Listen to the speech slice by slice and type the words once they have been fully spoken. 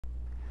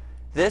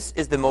This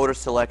is the motor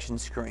selection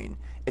screen.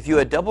 If you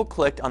had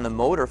double-clicked on the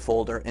motor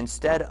folder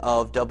instead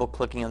of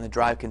double-clicking on the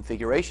drive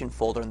configuration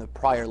folder in the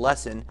prior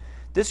lesson,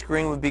 this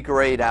screen would be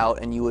grayed out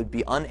and you would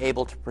be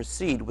unable to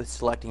proceed with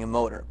selecting a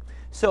motor.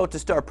 So to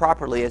start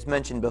properly, as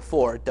mentioned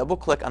before,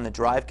 double-click on the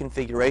drive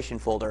configuration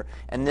folder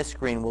and this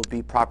screen will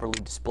be properly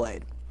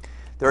displayed.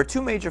 There are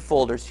two major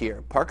folders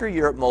here, Parker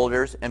Europe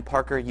Motors and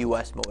Parker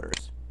US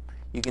Motors.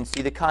 You can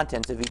see the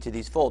contents of each of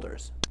these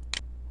folders.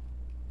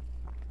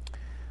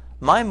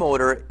 My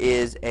motor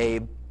is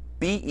a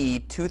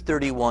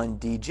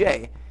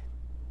BE231DJ.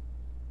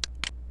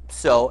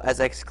 So as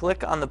I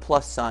click on the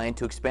plus sign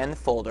to expand the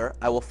folder,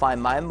 I will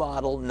find my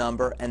model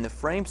number and the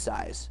frame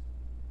size,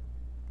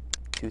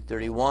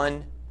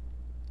 231DJ.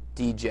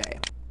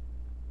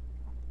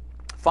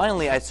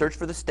 Finally, I search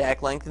for the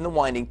stack length and the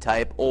winding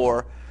type,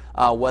 or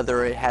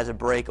whether it has a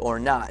brake or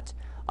not.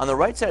 On the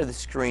right side of the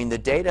screen, the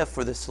data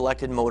for the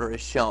selected motor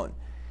is shown.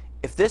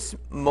 If this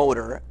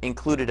motor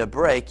included a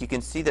brake, you can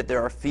see that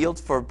there are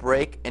fields for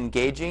brake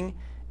engaging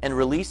and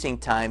releasing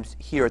times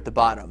here at the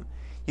bottom.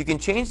 You can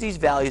change these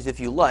values if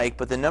you like,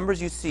 but the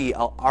numbers you see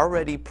are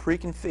already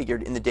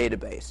pre-configured in the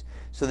database,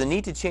 so the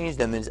need to change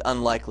them is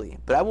unlikely.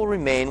 But I will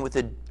remain with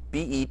the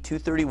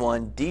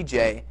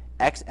BE231DJ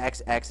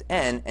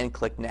XXXN and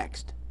click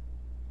Next.